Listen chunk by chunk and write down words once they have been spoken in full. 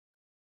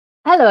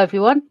Hello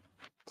everyone.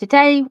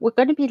 Today we're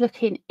going to be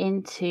looking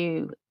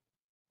into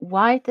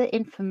why the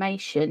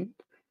information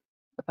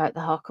about the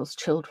Harkle's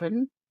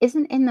children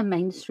isn't in the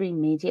mainstream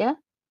media.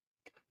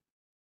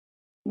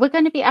 We're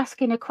going to be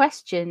asking a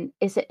question: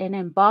 is it an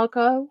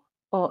embargo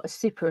or a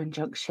super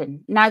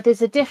injunction? Now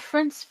there's a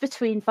difference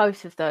between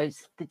both of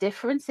those. The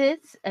difference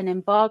is an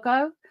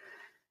embargo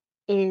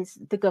is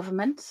the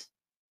government,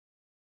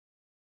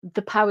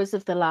 the powers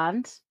of the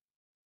land,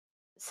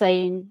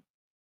 saying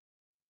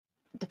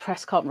the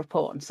press can't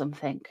report on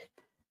something.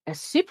 A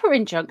super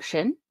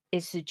injunction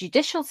is the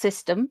judicial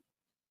system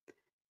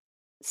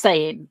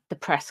saying the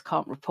press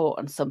can't report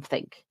on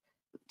something.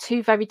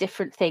 Two very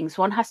different things.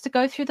 One has to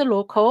go through the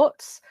law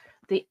courts,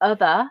 the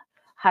other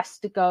has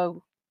to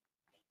go,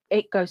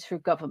 it goes through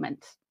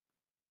government.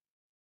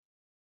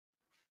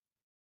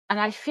 And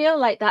I feel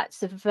like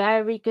that's a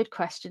very good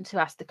question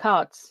to ask the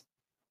cards.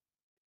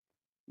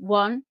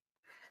 One,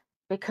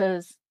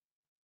 because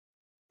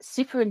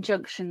super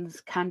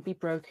injunctions can be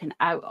broken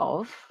out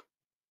of.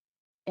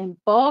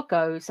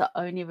 Embargoes are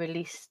only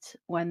released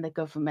when the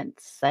government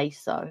say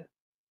so.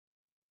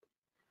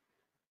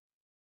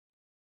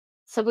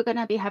 So we're going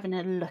to be having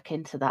a look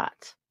into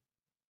that.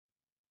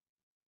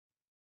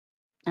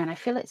 And I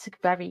feel it's a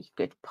very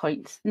good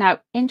point.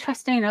 Now,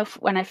 interesting enough,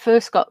 when I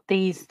first got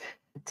these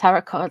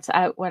tarot cards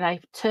out, when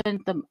I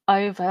turned them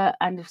over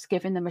and was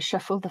giving them a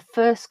shuffle, the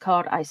first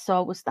card I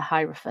saw was the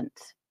Hierophant.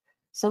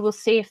 So we'll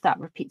see if that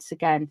repeats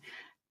again.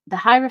 The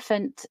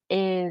Hierophant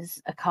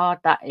is a card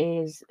that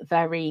is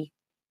very,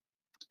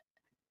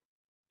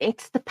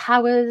 it's the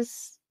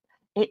powers,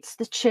 it's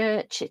the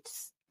church,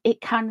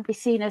 it can be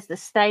seen as the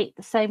state,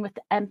 the same with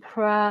the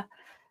Emperor.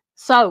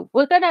 So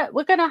we're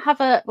gonna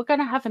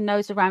have a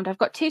nose around. I've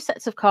got two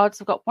sets of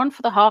cards. I've got one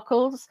for the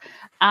Harkles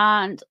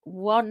and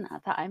one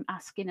that I'm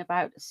asking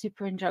about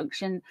super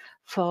injunction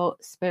for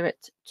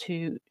Spirit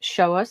to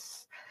show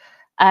us.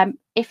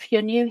 If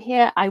you're new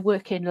here, I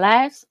work in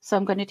layers, so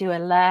I'm going to do a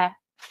layer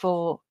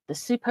for the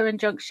super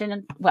injunction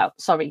and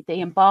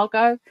the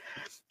embargo,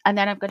 and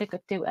then I'm going to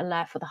do a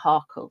layer for the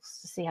Harkles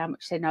to see how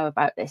much they know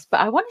about this.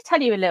 But I want to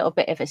tell you a little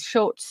bit of a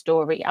short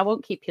story. I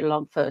won't keep you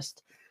long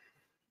first.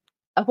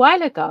 A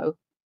while ago,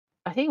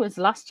 I think it was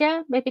last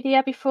year, maybe the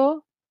year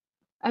before,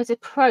 I was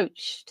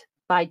approached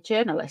by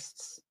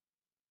journalists.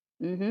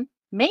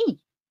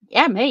 Me.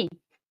 Yeah, me.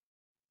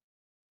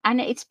 And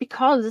it's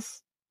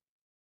because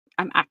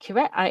I'm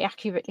accurate. I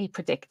accurately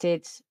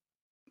predicted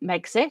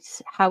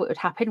Megxit, how it would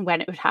happen, when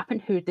it would happen,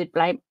 who did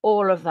blame,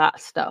 all of that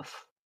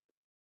stuff.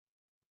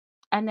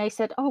 And they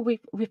said, oh,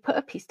 we've put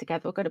a piece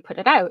together, we're going to put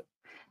it out.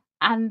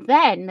 And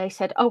then they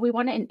said, oh, we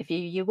want to interview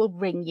you, we'll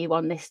ring you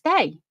on this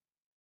day.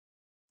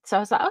 So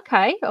I was like,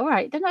 okay, all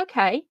right, then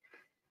okay.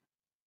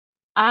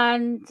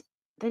 And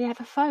they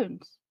never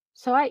phoned.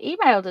 So I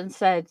emailed and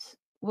said,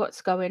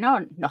 what's going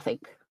on? Nothing.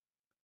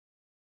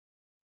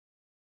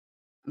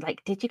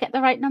 Like, did you get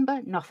the right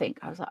number? Nothing.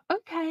 I was like,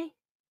 okay.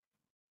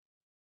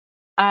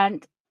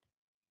 And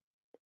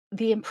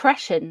the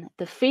impression,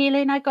 the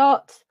feeling I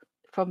got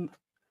from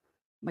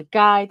my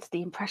guides,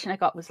 the impression I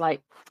got was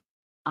like,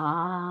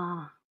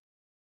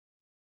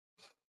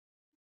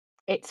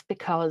 it's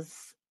because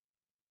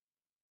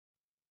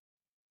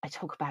I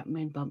talk about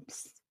moon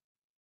bumps.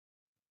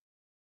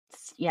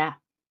 Yeah.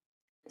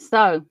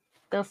 So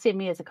they'll see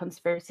me as a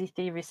conspiracy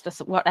theorist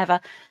or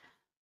whatever.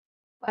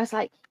 I was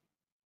like,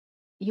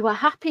 you are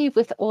happy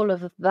with all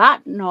of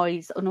that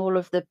noise and all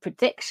of the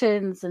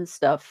predictions and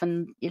stuff,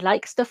 and you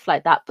like stuff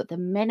like that. But the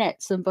minute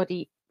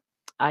somebody,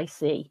 I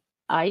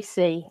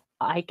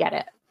get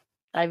it.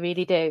 I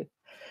really do.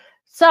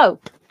 So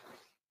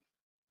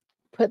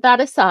put that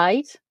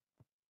aside.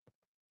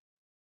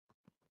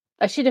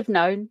 I should have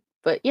known,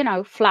 but you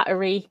know,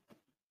 flattery,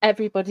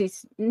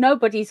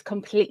 nobody's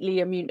completely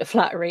immune to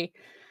flattery.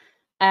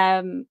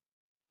 But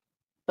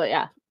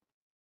yeah.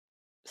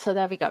 So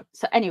there we go.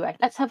 So anyway,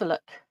 let's have a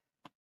look.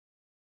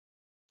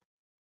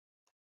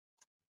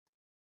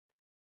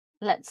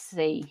 Let's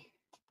see.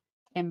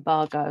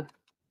 Embargo.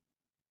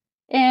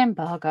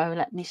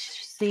 Let me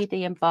see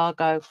the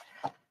embargo.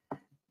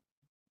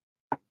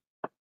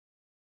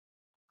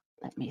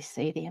 Let me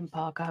see the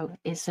embargo.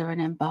 Is there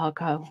an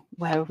embargo?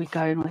 Where are we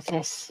going with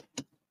this?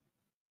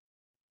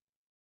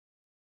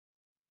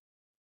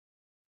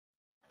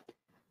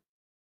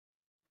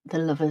 The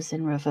Lovers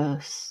in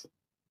reverse.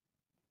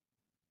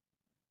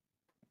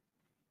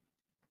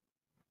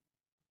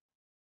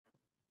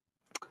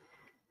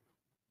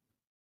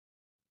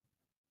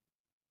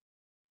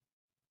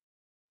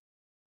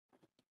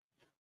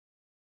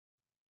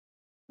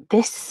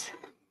 This,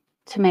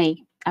 to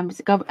me, I'm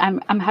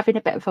having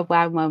a bit of a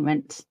wow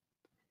moment,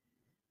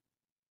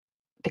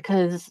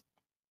 because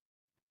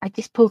I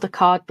just pulled a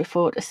card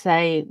before to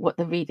say what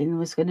the reading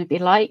was going to be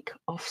like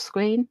off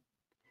screen,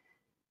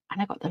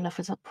 and I got the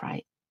Lovers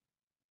upright.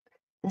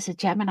 There's a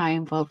Gemini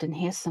involved in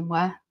here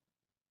somewhere.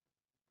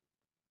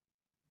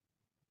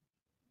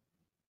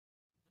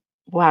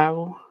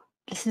 Wow.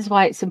 This is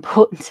why it's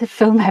important to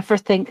film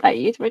everything that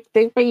you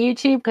do for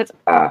YouTube, because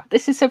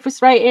this is so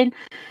frustrating.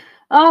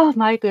 Oh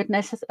my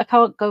goodness, I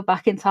can't go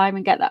back in time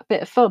and get that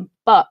bit of fun.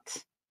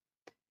 But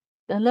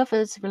the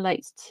Lovers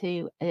relates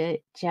to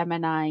a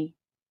Gemini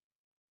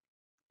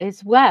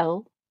as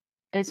well,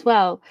 as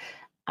well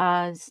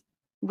as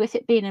with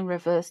it being in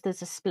reverse,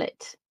 there's a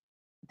split.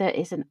 There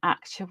is an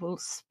actual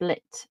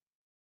split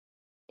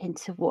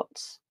into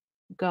what's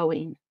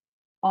going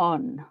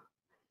on.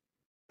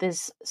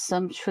 There's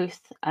some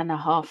truth and a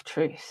half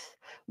truth.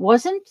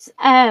 Wasn't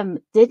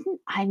didn't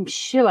I'm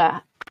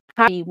sure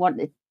Harry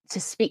wanted to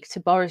speak to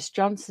Boris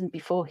Johnson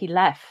before he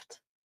left.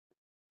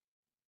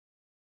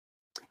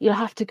 You'll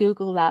have to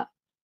Google that.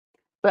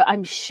 But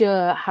I'm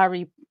sure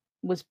Harry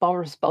was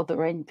Boris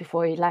bothering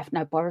before he left.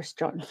 Now Boris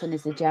Johnson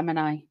is a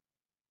Gemini.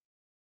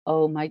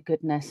 Oh my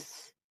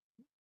goodness.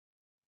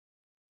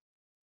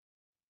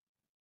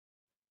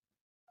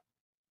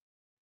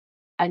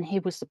 And he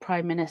was the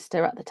Prime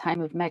Minister at the time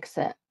of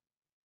Megxit.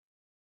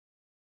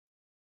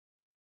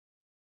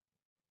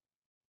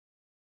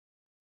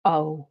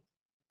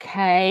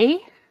 Okay.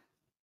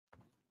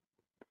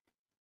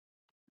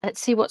 Let's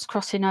see what's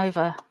crossing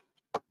over.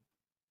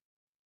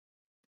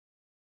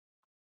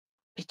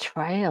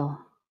 Betrayal.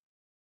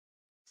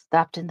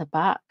 Stabbed in the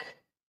back.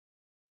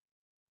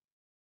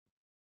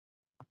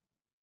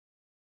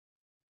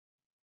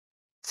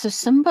 So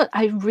somebody,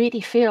 I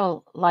really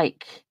feel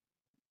like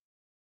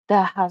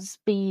there has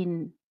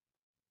been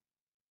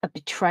a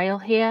betrayal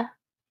here.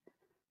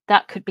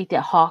 That could be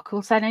the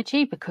Harkles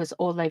energy, because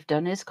all they've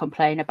done is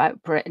complain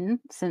about Britain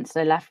since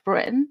they left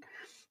Britain,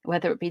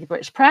 whether it be the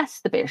British press,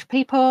 the British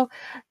people,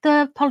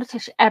 the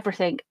politicians,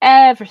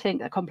 everything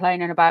they're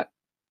complaining about.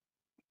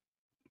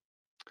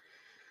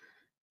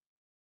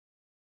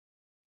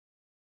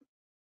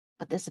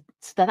 But so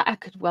that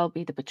could well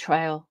be the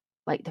betrayal,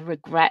 like the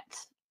regret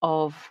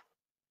of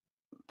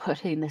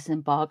putting this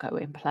embargo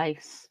in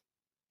place.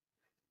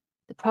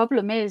 The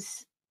problem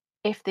is,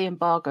 if the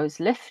embargo is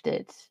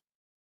lifted,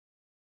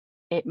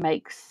 it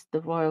makes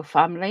the royal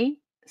family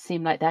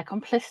seem like they're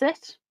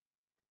complicit.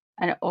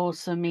 And it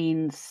also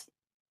means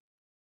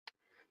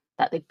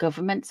that the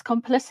government's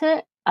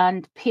complicit,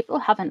 and people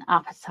have an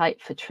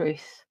appetite for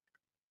truth.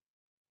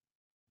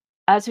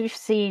 As we've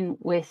seen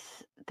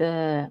with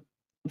the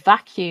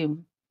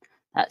vacuum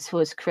that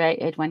was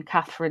created when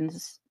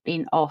Catherine's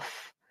been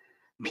off,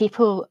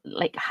 people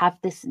like have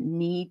this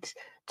need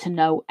to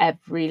know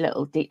every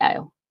little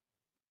detail.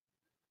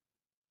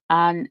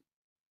 And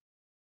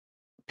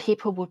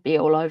people would be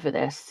all over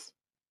this.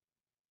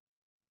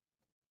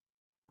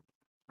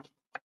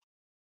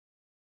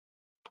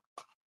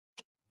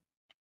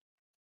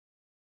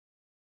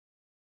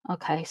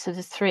 Okay, so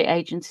there's 3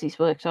 agencies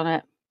worked on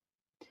it.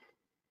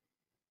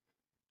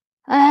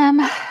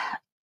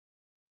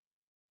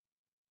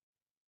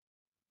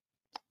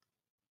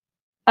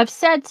 I've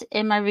said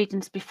in my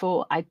readings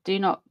before, I do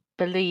not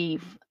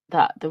believe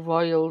that the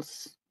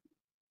royals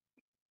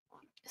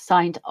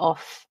signed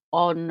off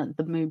on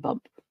the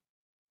Moonbump.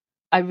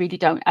 I really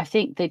don't. I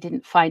think they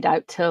didn't find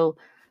out till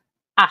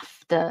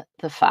after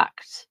the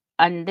fact.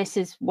 And this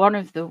is one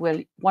of the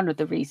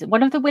reasons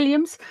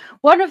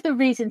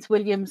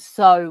William's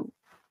so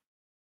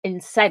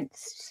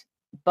incensed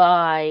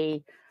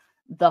by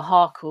the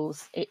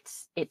Harkles.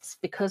 It's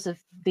because of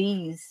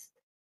these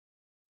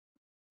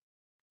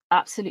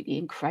absolutely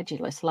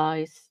incredulous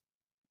lies,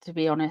 to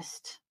be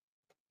honest.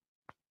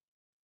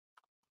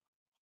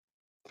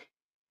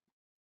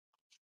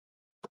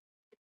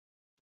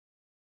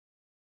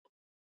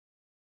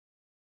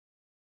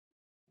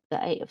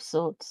 The 8 of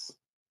Swords.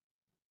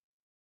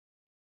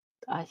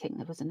 I think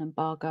there was an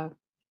embargo.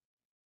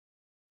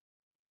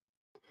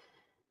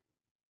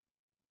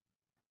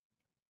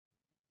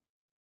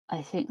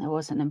 I think there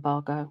was an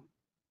embargo.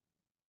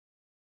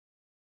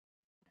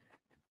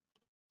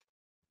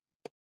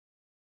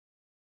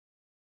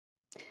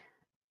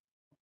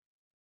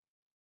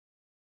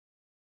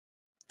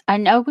 I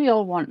know we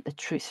all want the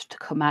truth to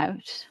come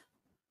out,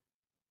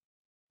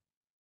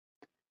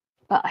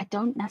 but I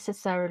don't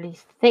necessarily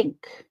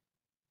think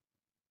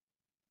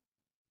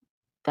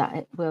that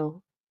it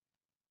will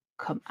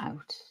come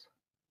out.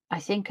 I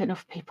think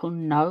enough people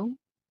know.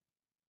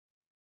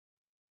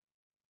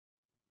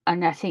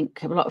 And I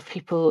think a lot of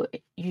people,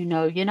 that you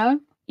know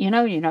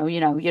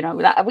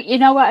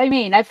what I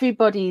mean?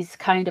 Everybody's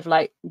kind of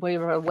like,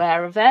 we're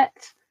aware of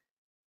it.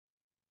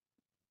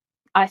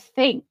 I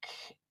think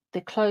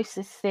the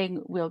closest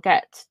thing we'll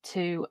get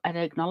to an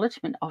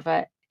acknowledgement of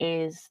it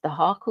is the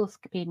Harkles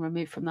being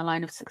removed from the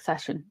line of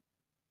succession.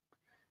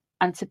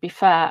 And to be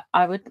fair,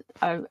 I would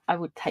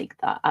take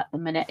that at the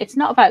minute. It's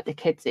not about the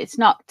kids. It's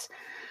not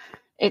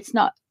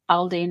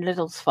Aldi and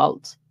Lidl's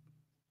fault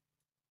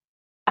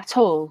at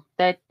all.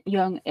 They're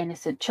young,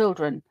 innocent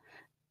children.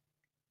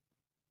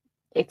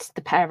 It's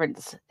the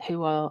parents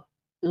who are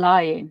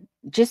lying.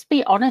 Just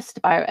be honest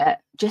about it.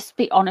 Just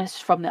be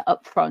honest from the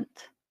upfront.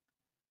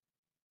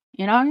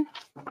 You know?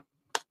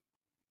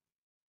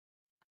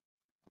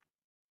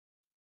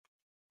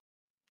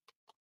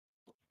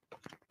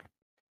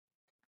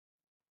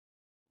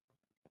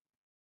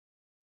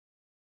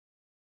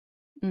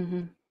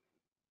 Hmm.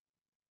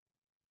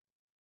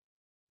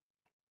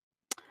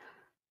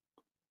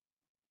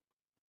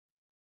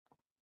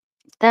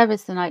 There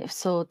is the Knight of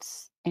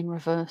Swords in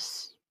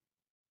reverse.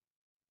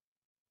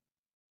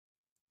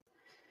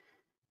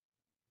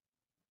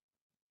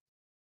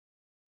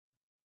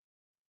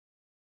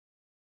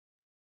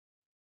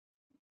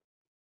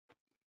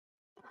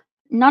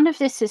 None of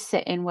this is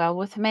sitting well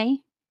with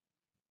me.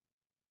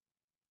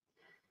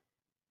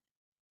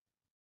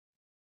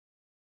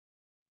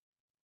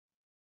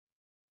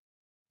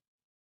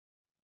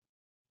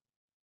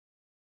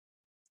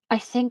 I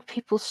think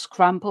people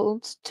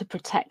scrambled to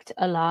protect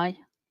a lie.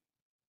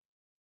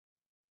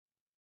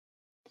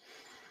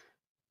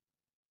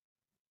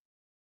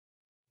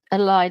 A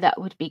lie that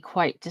would be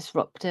quite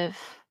disruptive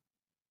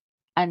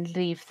and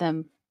leave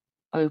them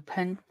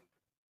open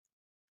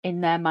in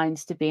their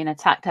minds to being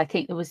attacked. I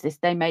think there was this,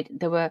 they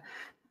were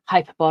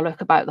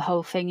hyperbolic about the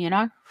whole thing, you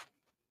know?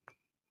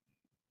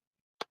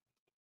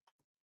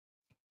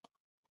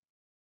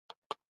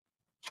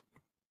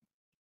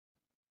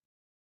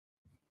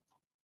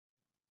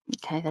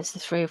 Okay, there's the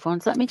Three of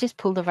Wands. Let me just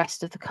pull the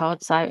rest of the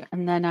cards out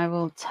and then I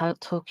will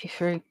talk you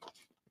through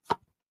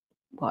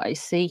what I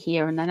see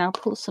here, and then I'll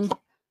pull some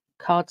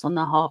cards on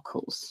the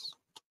Harkles.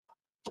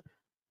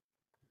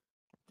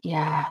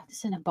 Yeah,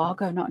 it's an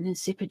embargo, not an in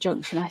super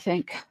junction, I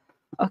think.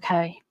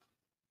 Okay.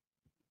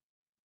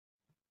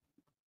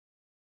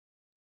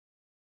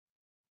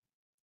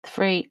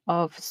 Three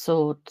of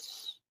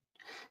Swords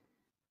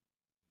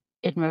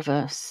in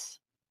reverse.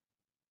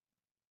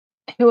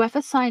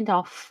 Whoever signed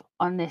off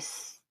on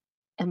this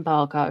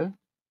embargo,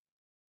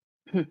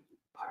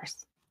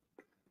 Boris.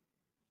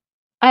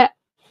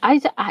 I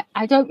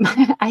don't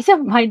I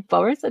don't mind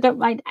Boris. I don't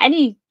mind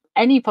any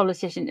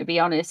politician, to be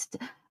honest.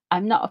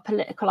 I'm not a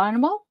political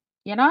animal,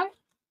 you know.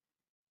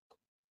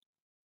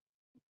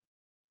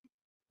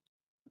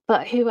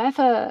 But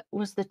whoever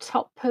was the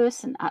top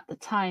person at the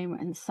time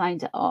and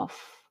signed it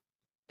off,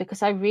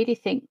 because I really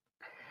think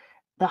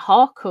the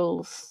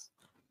Harkles,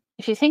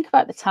 if you think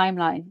about the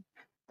timeline,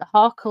 the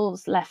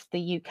Harkles left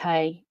the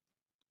UK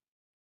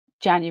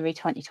January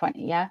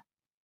 2020, yeah?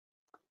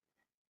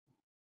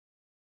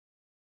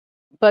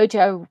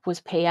 Bojo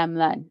was PM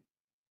then.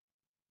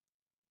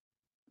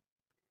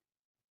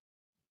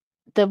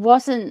 There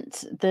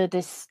wasn't the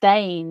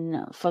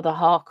disdain for the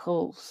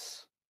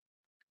Harkles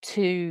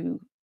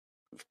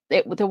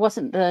there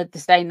wasn't the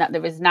disdain that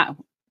there is now.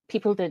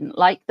 People didn't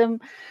like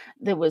them.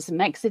 There was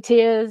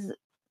Mexiteers.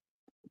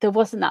 There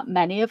wasn't that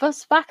many of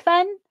us back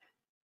then.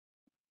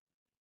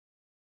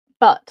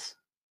 But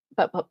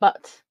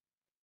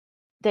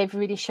they've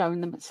really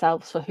shown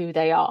themselves for who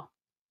they are,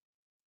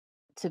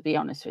 to be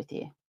honest with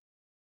you.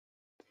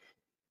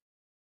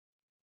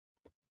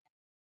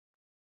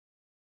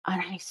 And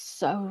I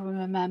so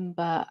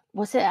remember,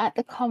 was it at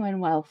the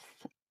Commonwealth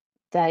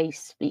Day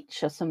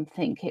speech or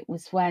something? It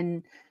was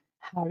when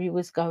Harry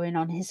was going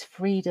on his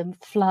freedom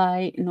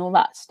flight and all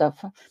that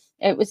stuff.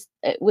 It was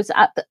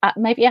at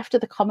maybe after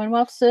the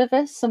Commonwealth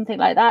service, something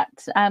like that.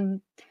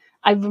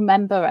 I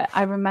remember it.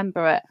 I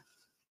remember it.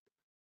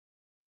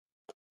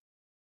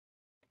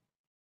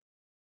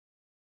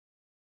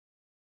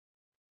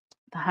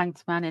 The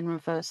Hanged Man in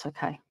reverse.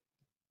 Okay.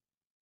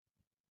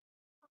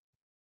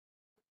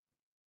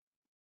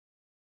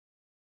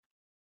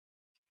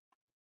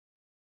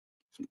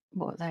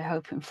 What are they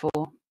hoping for?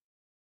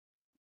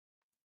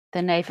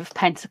 The Knave of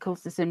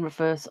Pentacles is in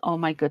reverse. Oh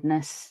my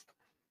goodness.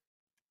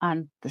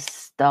 And the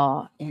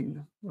Star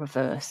in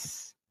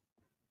reverse.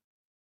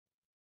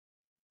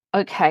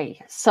 Okay,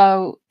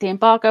 so the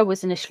embargo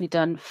was initially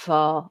done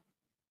for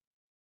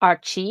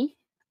Archie.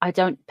 I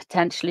don't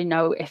potentially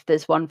know if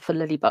there's one for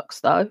Lilybucks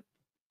though,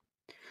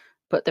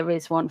 but there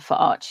is one for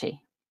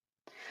Archie.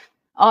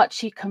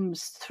 Archie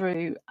comes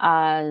through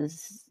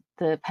as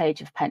the Page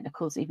of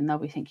Pentacles, even though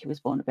we think he was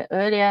born a bit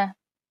earlier.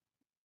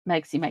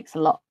 Megsy makes a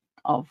lot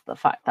of the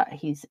fact that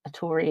he's a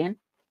Taurian.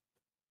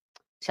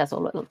 She has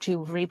all that little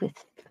jewelry with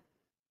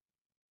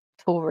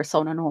Taurus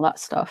on and all that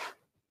stuff.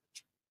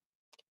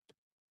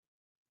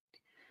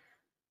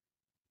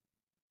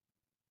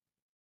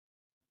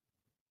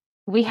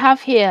 We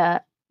have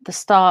here the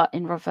Star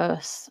in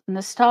reverse, and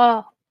the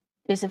Star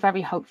is a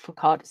very hopeful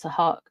card. It's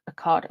a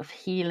card of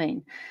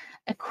healing.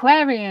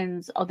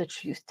 Aquarians are the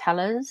truth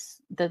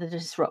tellers. They're the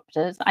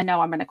disruptors. I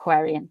know I'm an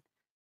Aquarian.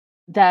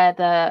 They're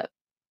the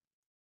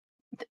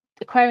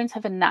Aquarians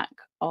have a knack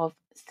of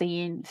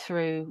seeing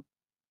through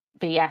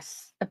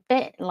BS, a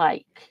bit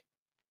like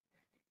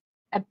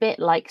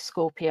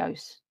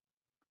Scorpios.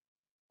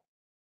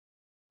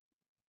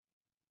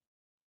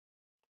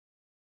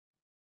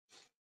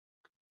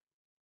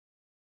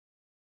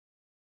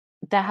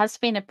 There has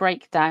been a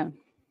breakdown.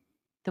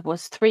 There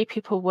was 3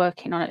 people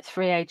working on it,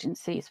 3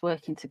 agencies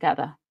working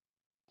together.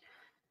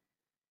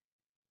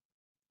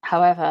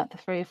 However, the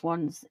Three of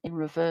Wands in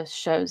reverse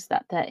shows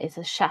that there is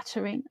a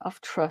shattering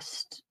of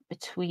trust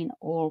between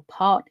all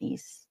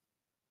parties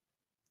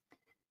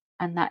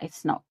and that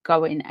it's not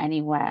going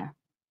anywhere.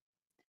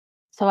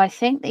 So I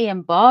think the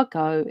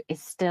embargo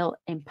is still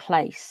in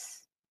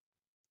place.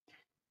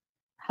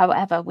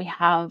 However, we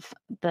have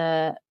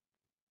the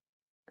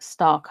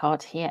Star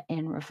card here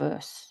in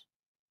reverse.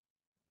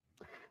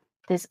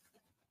 There's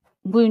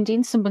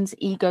wounding. Someone's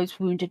ego's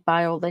wounded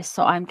by all this,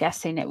 so I'm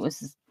guessing it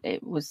was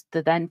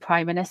the then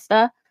Prime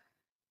Minister.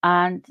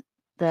 And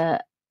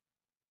the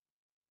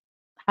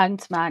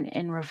Hanged Man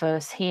in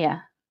reverse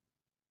here.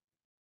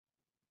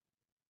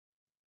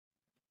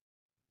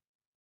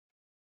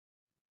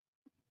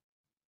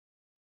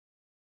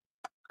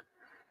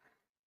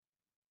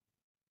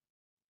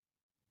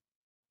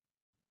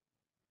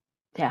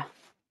 Yeah.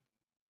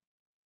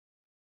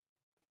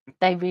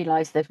 They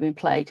realise they've been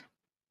played.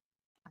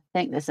 I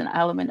think there's an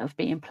element of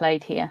being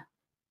played here.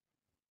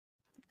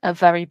 A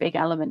very big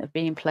element of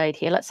being played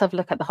here. Let's have a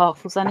look at the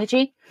Harfle's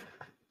energy.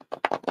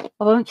 I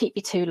won't keep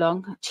you too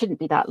long. It shouldn't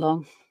be that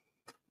long.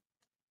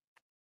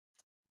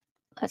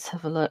 Let's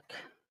have a look.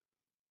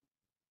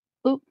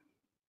 Oop.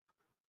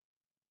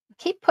 I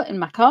keep putting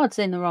my cards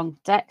in the wrong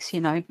decks,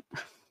 you know.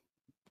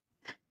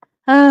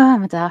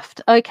 I'm a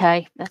daft.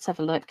 Okay, let's have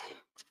a look.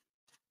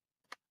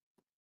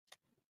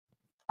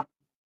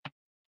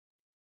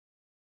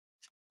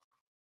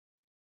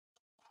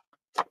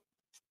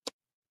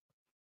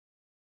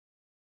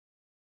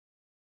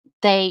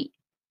 They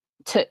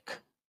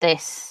took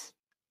this.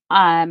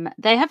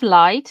 They have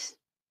lied.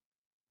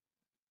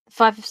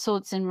 Five of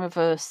Swords in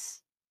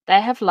reverse.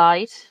 They have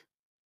lied.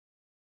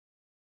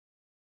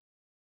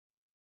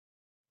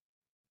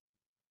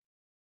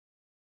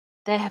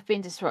 They have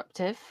been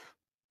disruptive.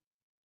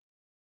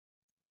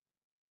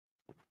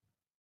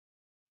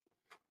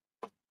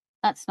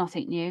 That's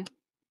nothing new.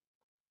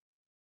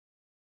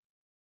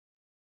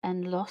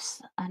 And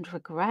loss and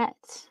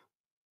regret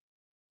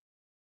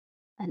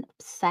and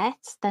upset.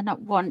 They're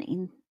not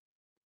wanting.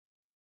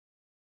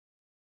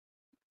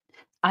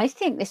 I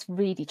think this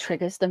really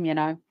triggers them, you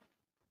know.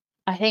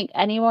 I think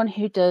anyone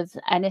who does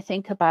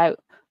anything about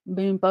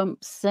moon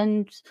bumps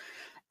and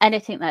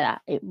anything like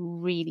that, it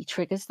really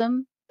triggers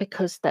them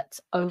because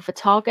that's over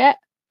target.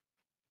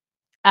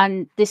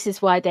 And this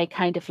is why they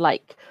kind of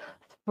like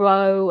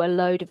throw a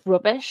load of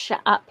rubbish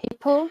at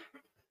people.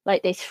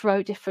 Like they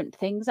throw different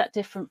things at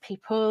different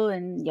people,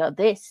 and you're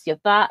this, you're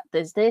that,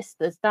 there's this,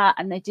 there's that,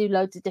 and they do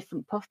loads of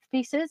different puff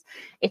pieces.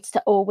 It's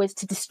always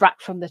to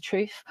distract from the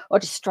truth or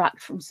distract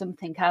from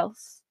something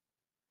else.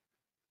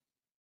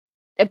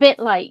 A bit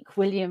like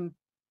William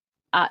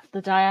at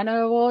the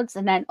Diana Awards,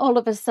 and then all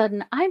of a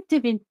sudden I'm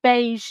doing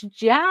beige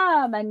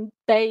jam and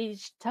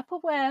beige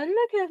Tupperware.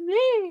 Look at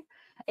me.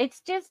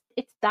 It's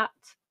that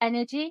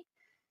energy.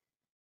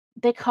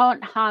 They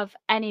can't have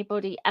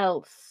anybody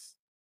else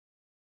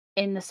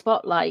in the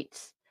spotlight,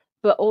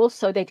 but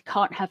also they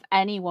can't have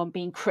anyone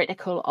being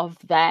critical of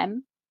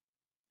them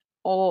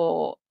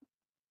or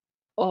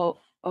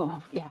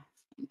yeah,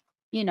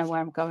 you know where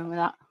I'm going with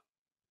that.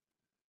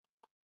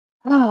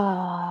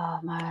 Oh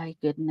my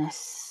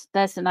goodness,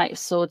 there's the Knight of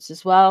Swords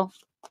as well.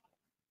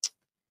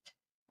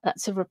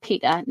 That's a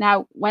repeater.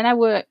 Now when I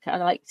work, I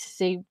like to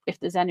see if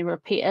there's any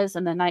repeaters,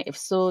 and the Knight of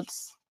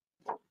Swords,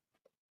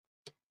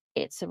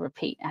 it's a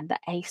repeat. And the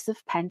Ace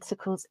of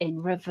Pentacles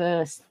in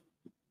reverse.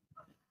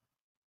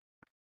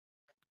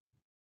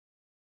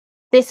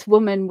 This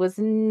woman was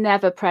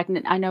never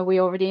pregnant. I know we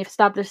already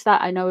established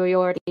that. I know we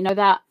already know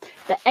that.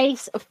 The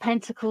Ace of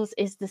Pentacles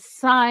is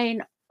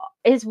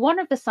one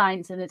of the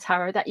signs in the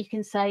tarot that you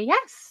can say,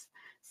 yes,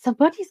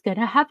 somebody's going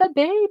to have a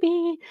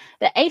baby.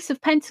 The Ace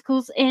of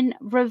Pentacles in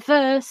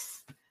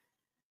reverse.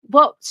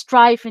 What's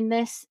driving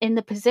this in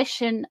the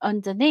position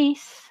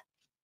underneath?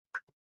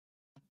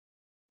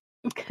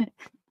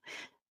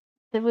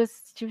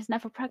 She was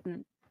never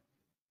pregnant.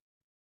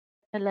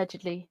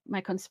 Allegedly,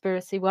 my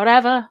conspiracy,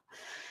 whatever.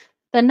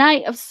 The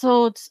Knight of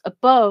Swords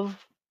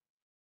above,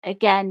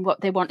 again, what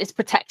they want is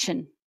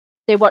protection.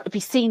 They want to be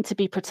seen to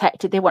be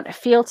protected. They want to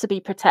feel to be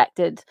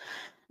protected.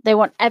 They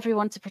want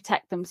everyone to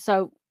protect them.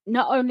 So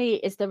not only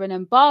is there an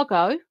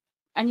embargo,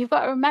 and you've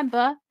got to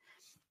remember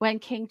when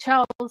King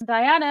Charles and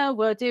Diana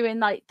were doing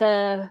like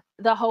the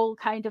whole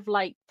kind of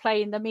like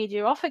playing the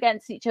media off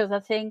against each other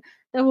thing,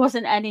 there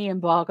wasn't any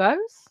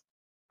embargoes.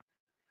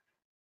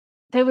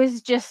 It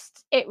was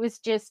just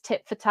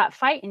tit for tat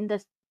fighting.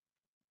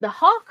 The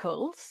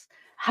Harkles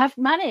have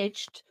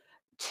managed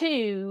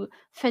to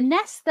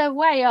finesse their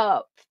way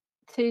up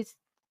to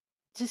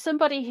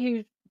somebody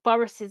who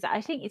Boris is, I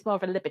think he's more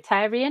of a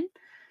libertarian.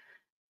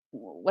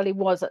 Well, he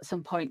was at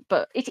some point,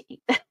 but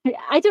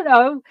I don't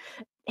know.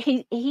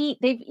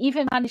 They've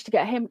even managed to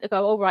get him to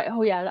go, all right,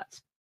 oh yeah,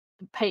 that's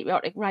the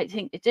patriotic right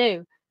thing to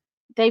do.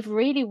 They've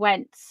really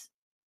went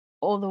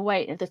all the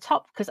way to the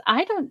top, because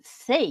I don't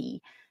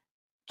see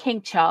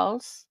King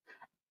Charles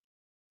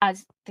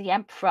as the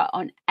emperor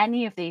on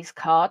any of these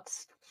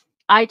cards.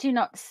 I do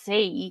not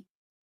see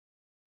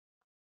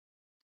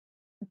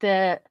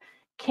the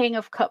King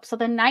of Cups or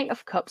the Knight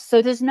of Cups.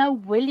 So there's no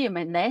William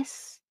in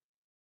this.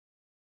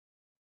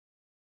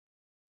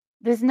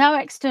 There's no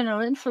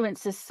external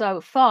influences so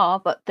far,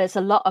 but there's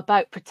a lot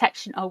about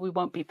protection. Oh, we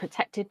won't be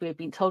protected. We've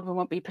been told we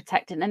won't be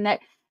protected. And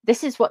that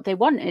this is what they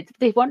wanted.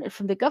 They wanted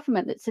from the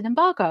government that's an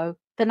embargo,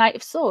 the Knight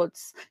of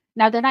Swords.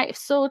 Now, the Knight of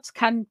Swords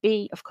can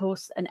be, of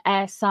course, an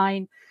air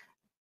sign,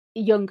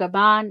 younger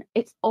man.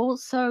 It's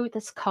also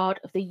this card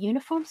of the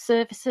uniformed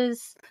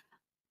services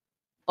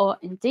or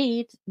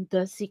indeed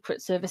the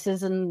secret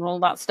services and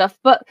all that stuff.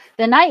 But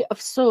the Knight of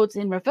Swords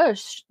in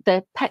reverse,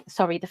 the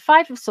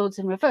Five of Swords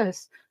in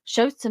reverse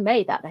shows to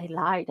me that they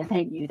lied, and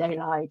they knew they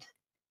lied.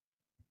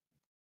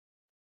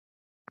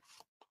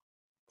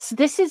 So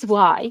this is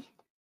why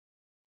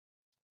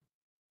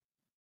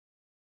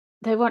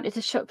they wanted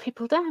to shut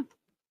people down.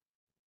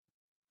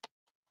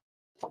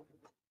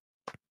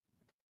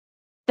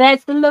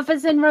 There's the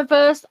Lovers in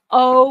reverse.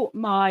 Oh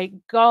my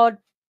God.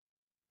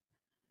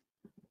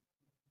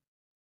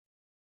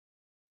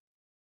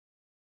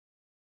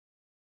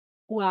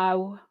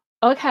 Wow.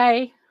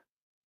 Okay.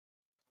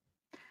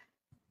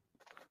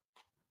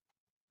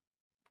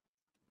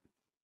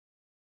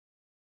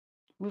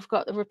 We've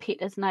got the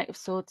repeaters, Knight of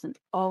Swords, and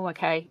oh,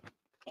 okay.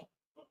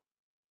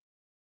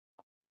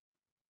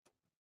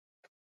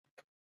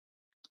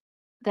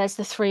 There's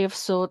the Three of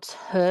Swords,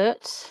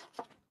 hurt.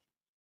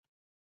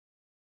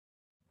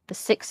 The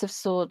Six of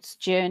Swords,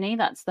 journey.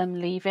 That's them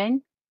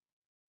leaving.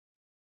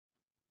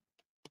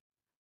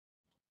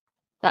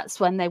 That's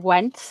when they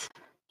went.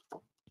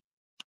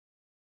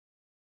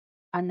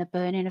 And the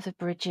burning of the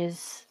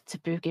bridges to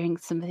bringing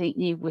something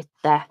new with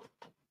death.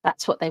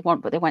 That's what they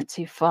want, but they went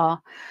too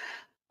far.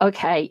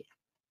 Okay.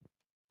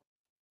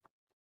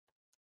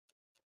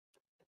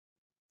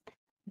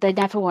 They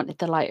never wanted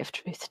the light of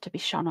truth to be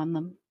shone on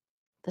them.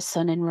 The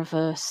Sun in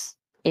reverse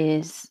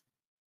is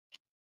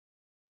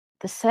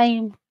the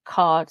same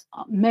card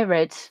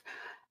mirrored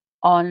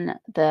on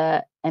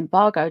the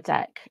Embargo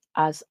deck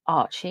as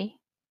Archie.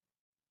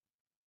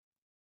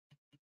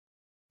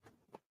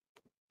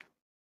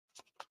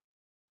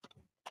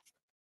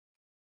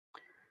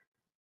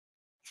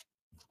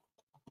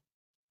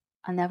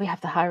 And there we have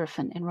the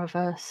Hierophant in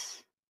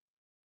reverse.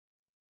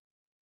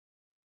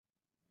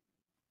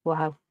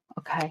 Wow.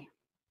 Okay.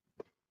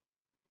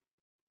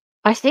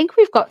 I think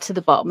we've got to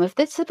the bottom of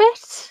this a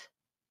bit.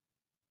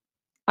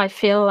 I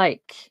feel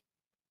like,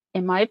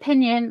 in my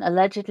opinion,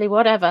 allegedly,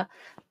 whatever,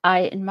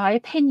 in my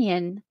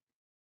opinion,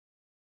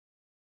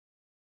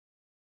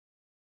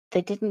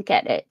 they didn't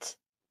get it.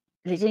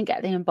 They didn't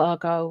get the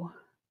embargo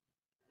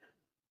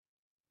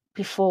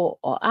before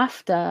or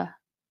after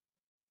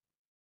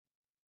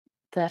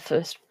their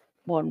first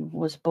one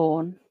was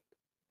born.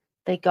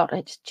 They got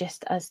it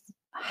just as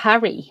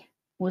Harry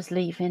was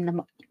leaving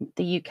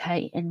the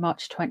UK in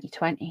March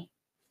 2020.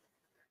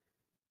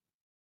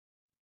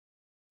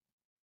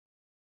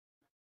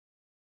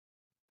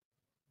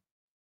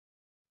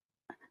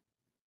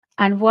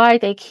 And why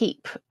they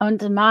keep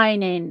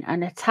undermining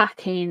and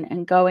attacking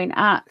and going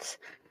at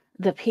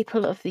the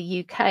people of the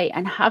UK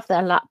and have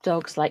their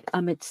lapdogs like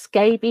Ahmed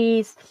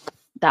Scabies,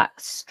 that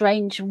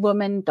strange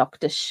woman,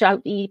 Dr.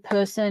 Shouty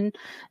person,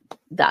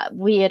 that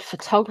weird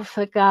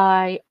photographer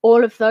guy,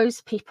 all of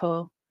those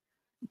people,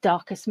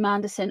 Darkest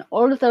Manderson,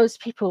 all of those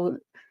people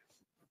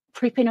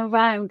creeping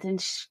around in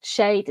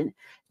shade, and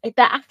they're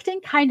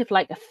acting kind of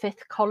like a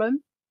fifth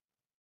column.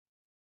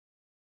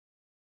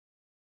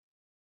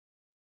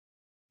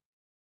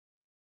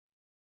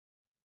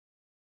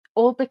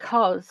 All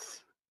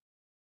because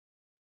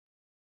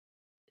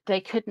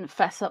they couldn't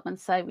fess up and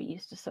say we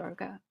used a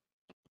surrogate.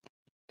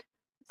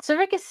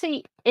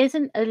 Surrogacy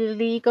isn't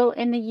illegal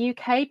in the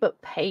UK,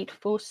 but paid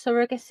for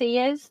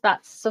surrogacy is.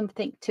 That's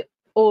something to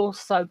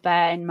also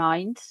bear in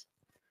mind.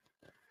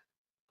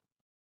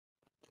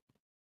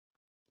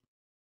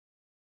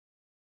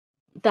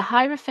 The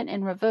Hierophant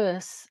in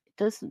reverse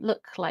doesn't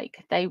look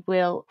like they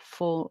will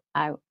fall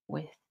out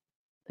with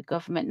the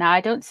government. Now, I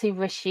don't see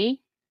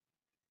Rishi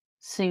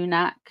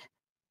Sunak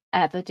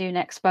ever do an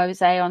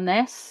expose on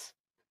this.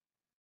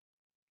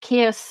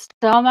 Keir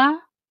Starmer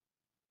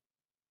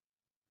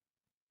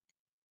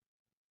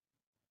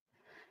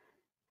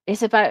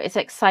is about as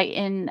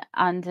exciting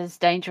and as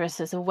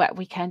dangerous as a wet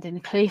weekend in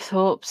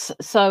Cleethorpes.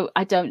 So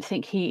I don't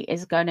think he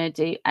is going to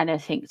do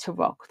anything to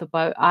rock the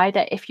boat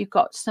either. If you've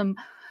got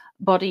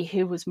somebody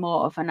who was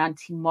more of an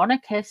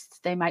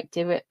anti-monarchist, they might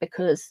do it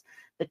because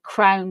the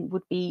Crown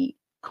would be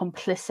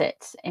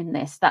complicit in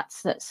this.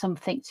 That's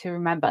something to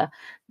remember.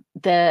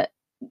 The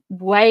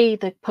way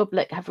the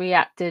public have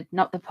reacted,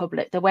 not the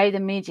public, the way the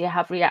media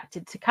have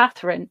reacted to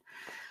Catherine,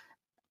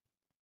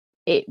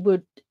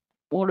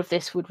 all of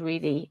this would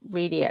really,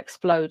 really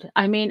explode.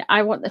 I mean,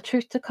 I want the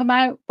truth to come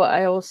out, but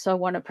I also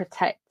want to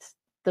protect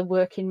the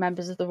working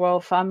members of the royal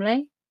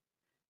family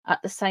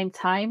at the same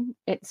time.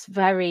 It's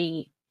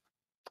very,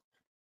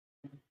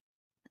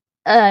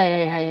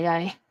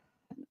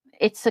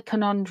 it's a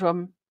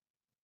conundrum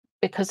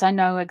because I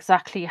know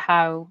exactly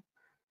how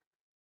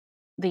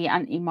the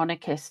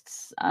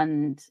anti-monarchists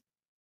and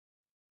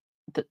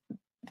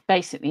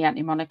basically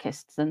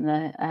anti-monarchists and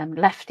the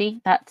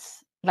lefty,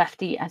 that's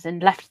lefty as in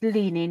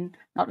left-leaning,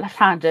 not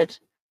left-handed,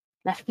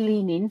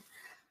 left-leaning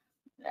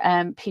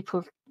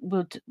people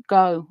would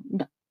go,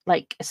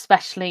 like,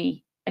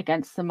 especially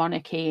against the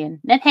monarchy and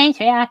the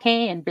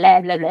patriarchy and blah,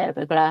 blah, blah,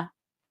 blah, blah.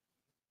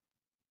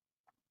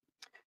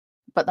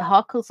 But the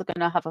Harkles are going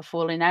to have a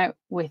falling out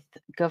with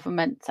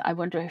government. I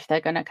wonder if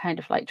they're going to kind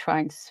of like try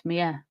and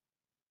smear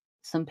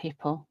some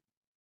people.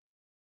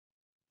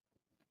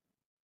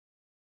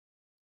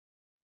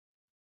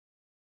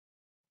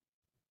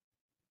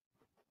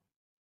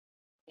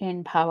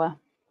 in power.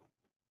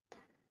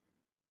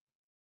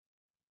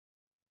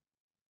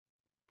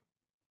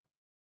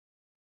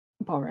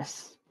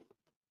 Boris.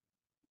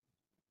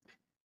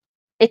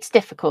 It's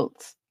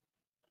difficult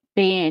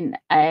being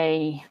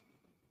a...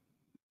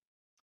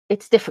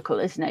 It's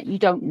difficult, isn't it? You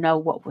don't know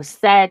what was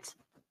said,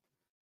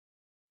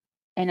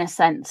 in a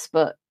sense,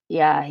 but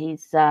yeah,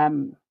 he's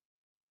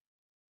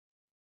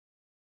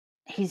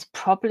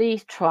probably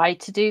tried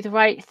to do the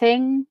right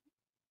thing,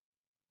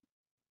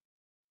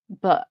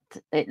 but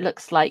it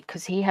looks like,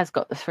 because he has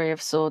got the Three of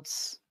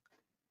Swords,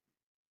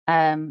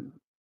 I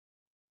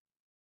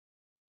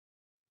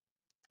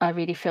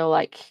really feel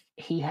like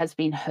he has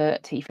been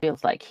hurt. He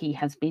feels like he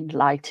has been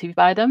lied to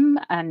by them,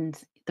 and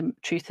the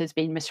truth has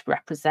been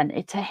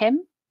misrepresented to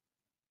him.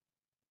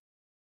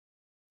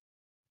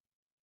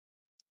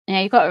 Now,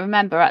 you've got to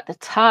remember, at the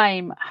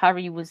time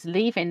Harry was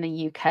leaving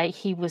the UK,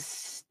 he was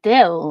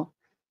still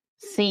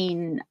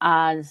seen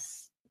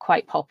as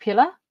quite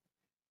popular,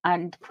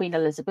 and Queen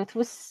Elizabeth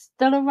was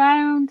still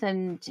around,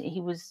 and he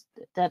was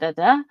da da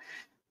da.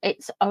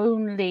 It's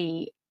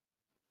only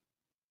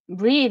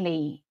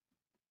really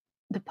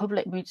the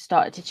public mood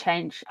started to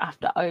change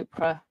after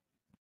Oprah,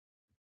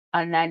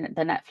 and then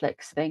the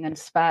Netflix thing and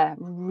Spare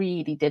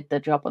really did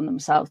the job on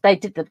themselves. They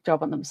did the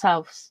job on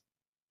themselves.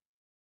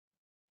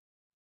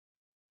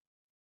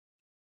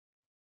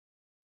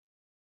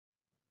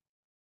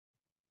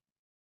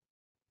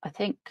 I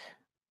think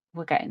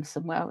we're getting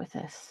somewhere with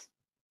this.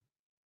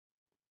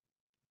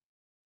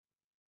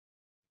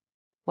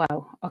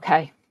 Wow.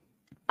 Okay.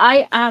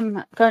 I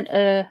am going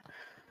to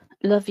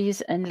love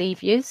yous and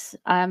leave yous.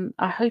 I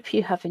hope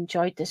you have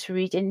enjoyed this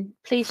reading.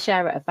 Please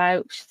share it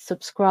about,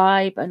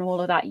 subscribe, and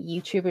all of that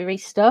YouTubery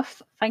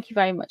stuff. Thank you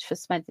very much for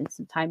spending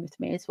some time with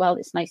me as well.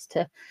 It's nice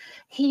to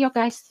hear your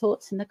guys'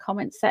 thoughts in the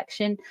comment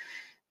section.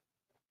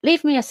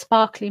 Leave me a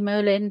sparkly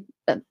Merlin,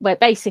 where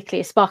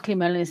basically a sparkly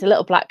Merlin is a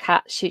little black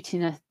cat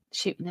shooting a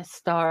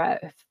star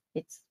out of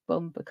its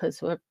bum,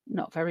 because we're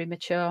not very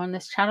mature on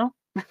this channel,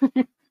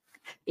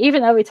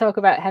 even though we talk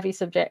about heavy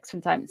subjects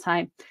from time to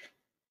time.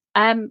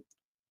 I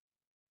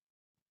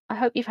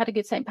hope you've had a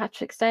good St.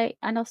 Patrick's Day,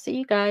 and I'll see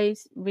you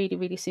guys really,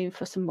 really soon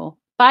for some more.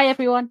 Bye,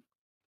 everyone.